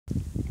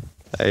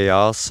Hey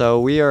y'all, so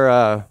we're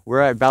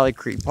at Valley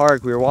Creek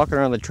Park. We were walking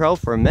around the trail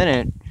for a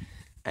minute,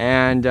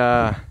 and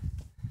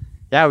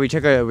yeah, we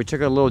took a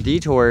little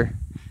detour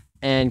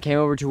and came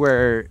over to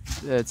where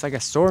it's like a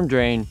storm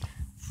drain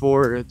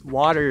for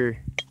water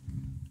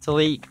to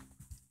leak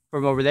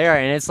from over there,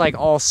 and it's like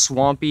all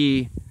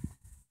swampy,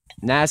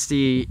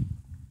 nasty,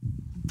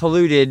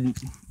 polluted,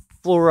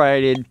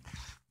 fluoridated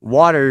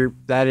water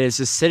that is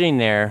just sitting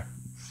there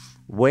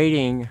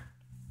waiting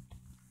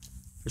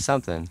for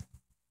something.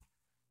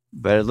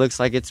 But it looks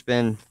like it's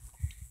been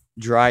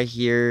dry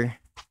here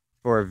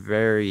for a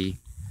very,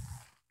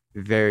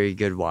 very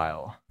good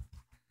while.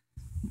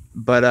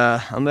 But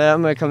I'm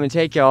gonna come and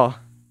take y'all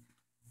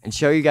and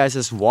show you guys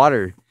this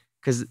water,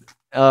 because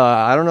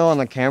I don't know, on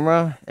the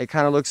camera it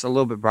kind of looks a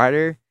little bit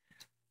brighter,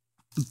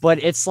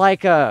 but it's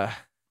like a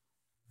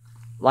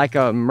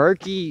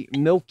murky,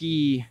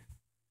 milky,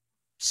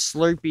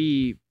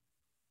 slurpy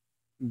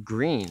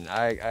green.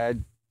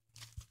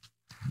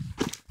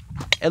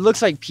 It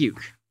looks like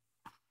puke,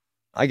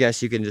 I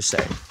guess you can just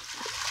say.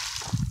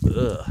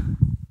 Ugh.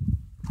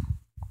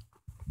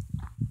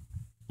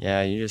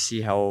 Yeah, you just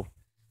see how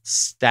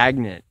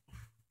stagnant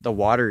the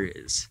water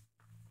is.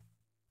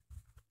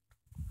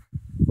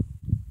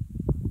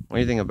 What do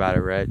you think about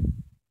it, Red?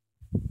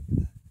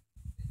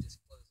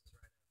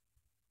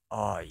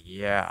 Oh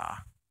yeah.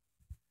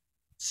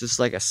 It's just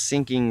like a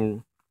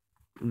sinking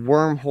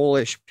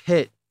wormhole-ish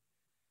pit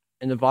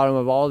in the bottom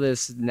of all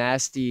this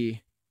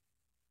nasty,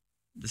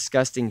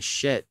 disgusting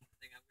shit.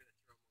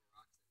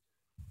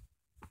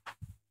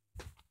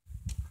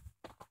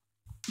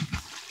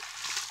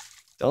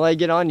 Don't let it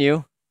get on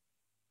you.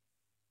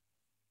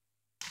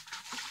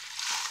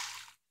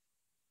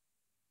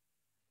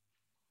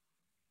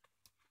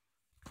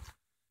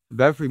 I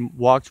bet if we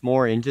walked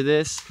more into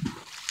this,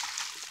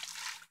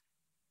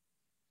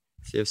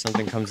 see if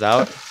something comes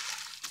out.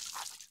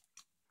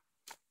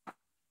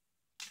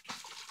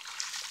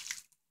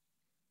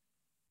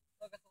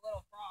 Look at the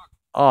little frog.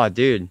 Oh,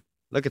 dude,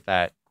 look at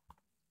that.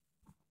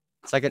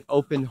 It's like an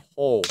open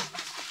hole.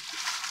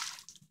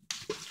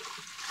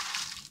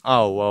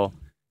 Oh, well,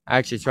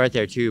 actually, it's right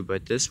there too,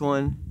 but this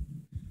one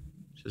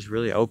is just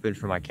really open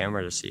for my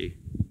camera to see.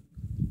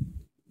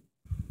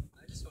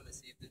 I just want to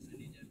see if there's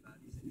any dead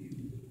bodies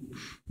in here.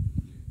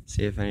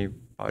 See if any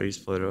bodies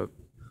float up.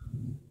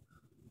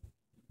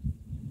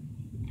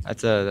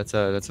 That's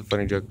a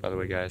funny joke, by the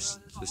way, guys.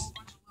 Just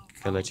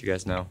gonna let you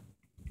guys know.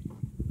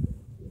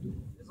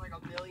 There's like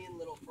a million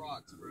little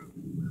frogs, bro.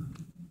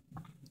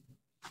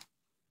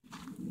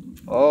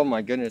 Oh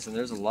my goodness, and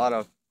there's a lot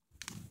of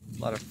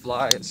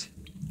flies.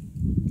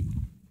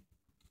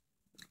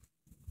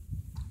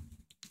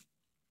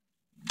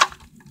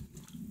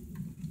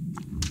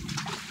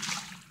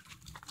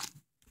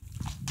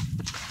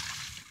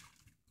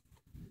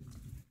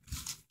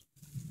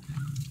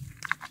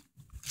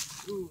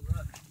 Ooh,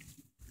 look.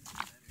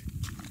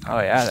 Oh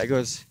yeah, that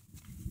goes.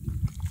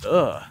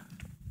 Ugh.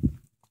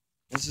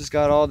 This has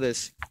got all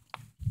this.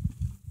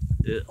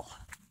 Ugh.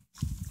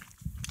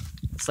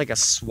 It's like a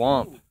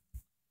swamp. Ooh. Look,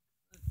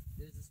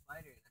 there's a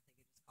spider, and I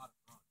think it just caught a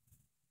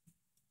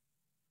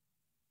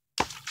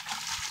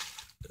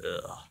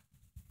frog. Ugh.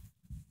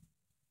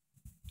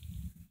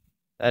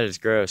 That is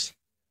gross.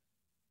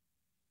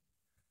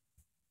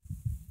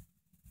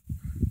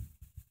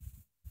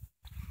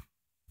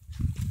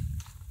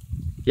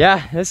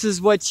 Yeah, this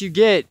is what you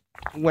get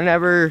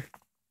whenever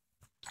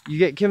you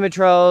get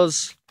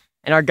chemtrails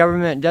and our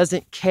government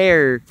doesn't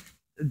care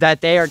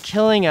that they are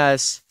killing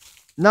us,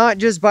 not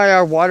just by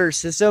our water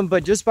system,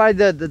 but just by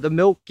the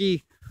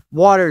milky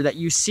water that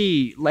you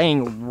see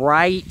laying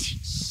right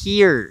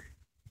here.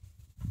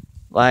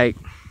 Like,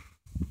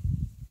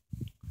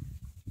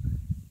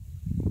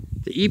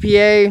 the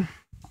EPA,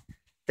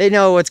 they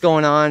know what's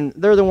going on.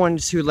 They're the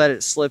ones who let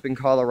it slip in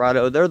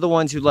Colorado. They're the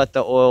ones who let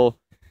the oil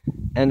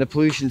and the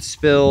pollution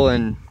spill,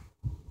 and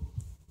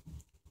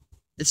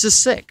it's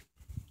just sick.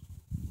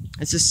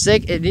 It's just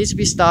sick. It needs to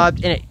be stopped,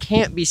 and it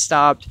can't be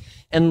stopped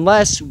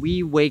unless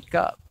we wake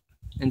up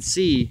and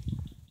see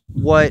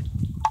what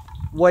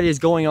is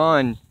going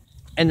on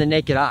in the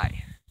naked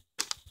eye.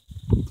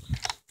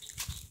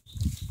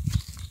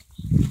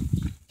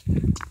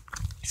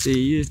 See,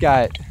 you just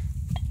got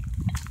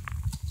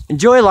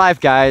enjoy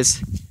life,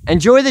 guys.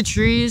 Enjoy the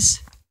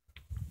trees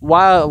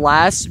while it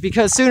lasts,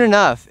 because soon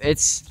enough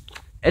it's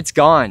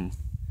gone.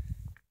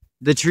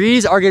 The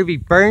trees are going to be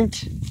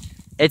burnt.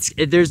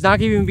 There's not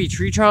going to even be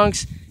tree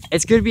trunks.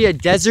 It's going to be a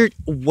desert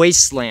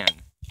wasteland,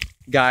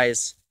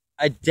 guys.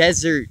 A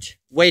desert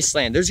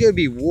wasteland. There's going to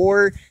be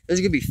war. There's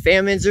going to be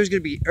famines. There's going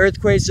to be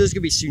earthquakes. There's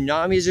going to be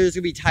tsunamis. There's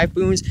going to be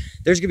typhoons.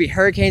 There's going to be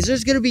hurricanes.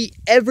 There's going to be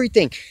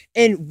everything.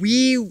 And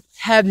we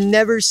have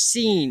never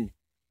seen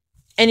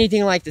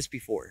anything like this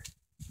before.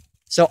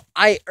 So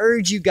I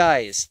urge you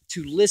guys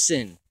to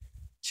listen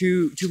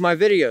to my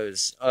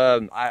videos.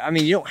 I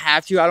mean, you don't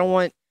have to. I don't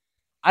want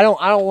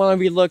to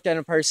be looked at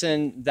a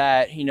person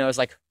that, you know, is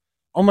like,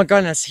 oh my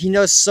goodness, he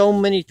knows so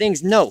many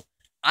things. No,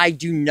 I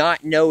do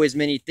not know as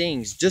many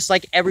things. Just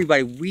like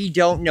everybody, we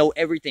don't know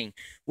everything.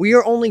 We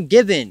are only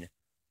given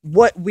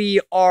what we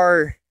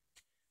are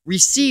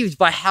received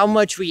by how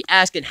much we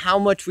ask and how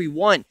much we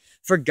want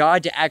for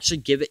God to actually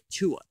give it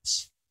to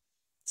us.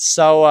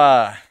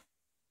 So,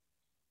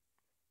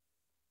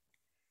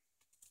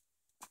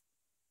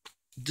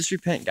 just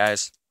repent,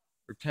 guys.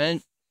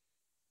 Repent.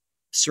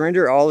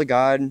 Surrender all to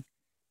God.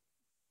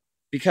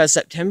 Because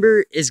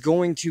September is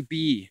going to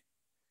be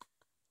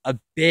a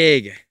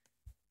big,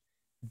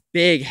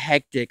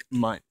 hectic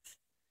month.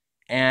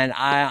 And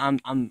I'm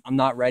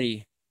not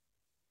ready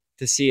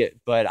to see it,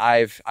 but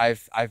I've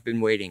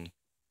been waiting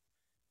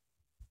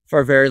for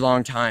a very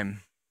long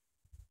time.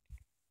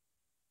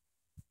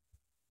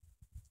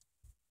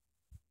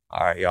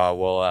 All right, y'all.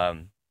 Well,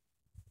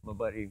 my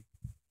buddy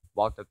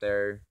walked up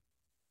there,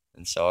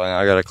 and so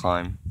I gotta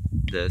climb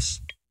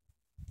this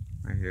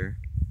right here,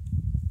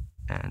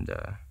 and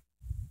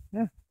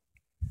yeah.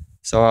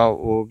 So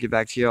we'll get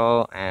back to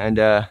y'all, and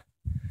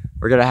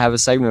we're gonna have a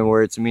segment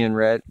where it's me and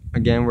Rhett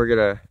again. We're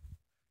gonna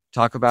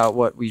talk about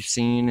what we've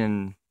seen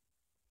and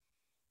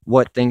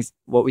what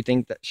we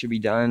think that should be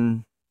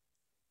done.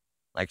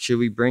 Like, should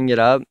we bring it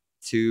up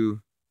to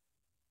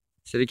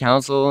city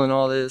council and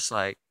all this?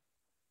 Like,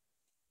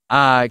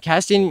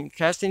 casting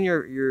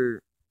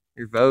your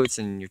votes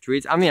and your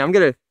tweets. I mean,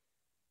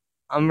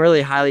 I'm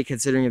really highly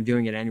considering of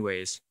doing it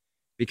anyways,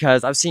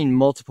 because I've seen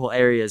multiple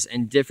areas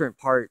in different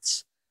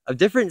parts of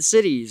different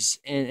cities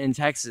in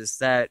Texas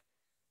that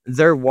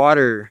their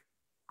water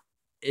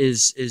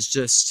is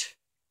just,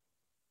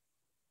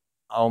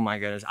 oh my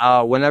goodness.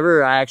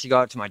 Whenever I actually go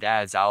out to my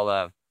dad's,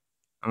 I'm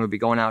gonna be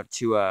going out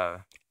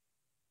to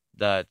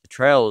the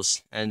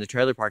trails and the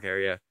trailer park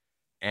area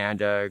and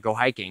go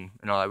hiking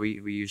and all that. We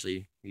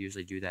usually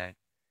do that.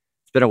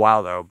 It's been a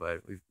while though,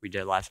 but we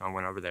did last time I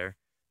went over there.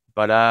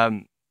 But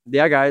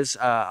yeah, guys,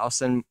 I'll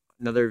send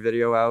another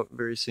video out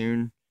very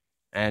soon,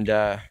 and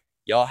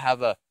y'all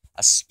have a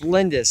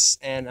splendid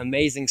and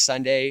amazing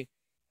Sunday.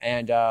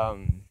 And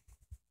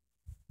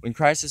when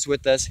Christ is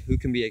with us, who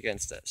can be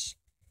against us?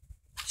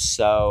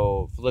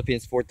 So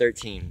Philippians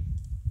 4:13.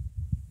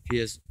 He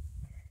is,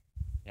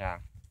 yeah.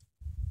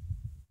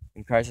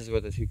 When Christ is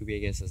with us, who could be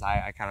against us?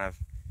 I kind of,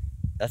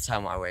 that's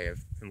how my way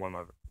of, in one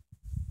of my,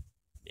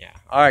 yeah.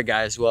 All right,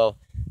 guys. Well,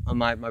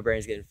 my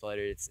brain's getting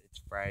flooded. It's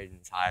bright and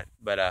it's hot.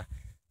 But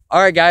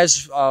all right,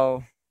 guys.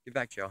 I'll get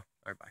back to y'all.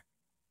 All right, bye.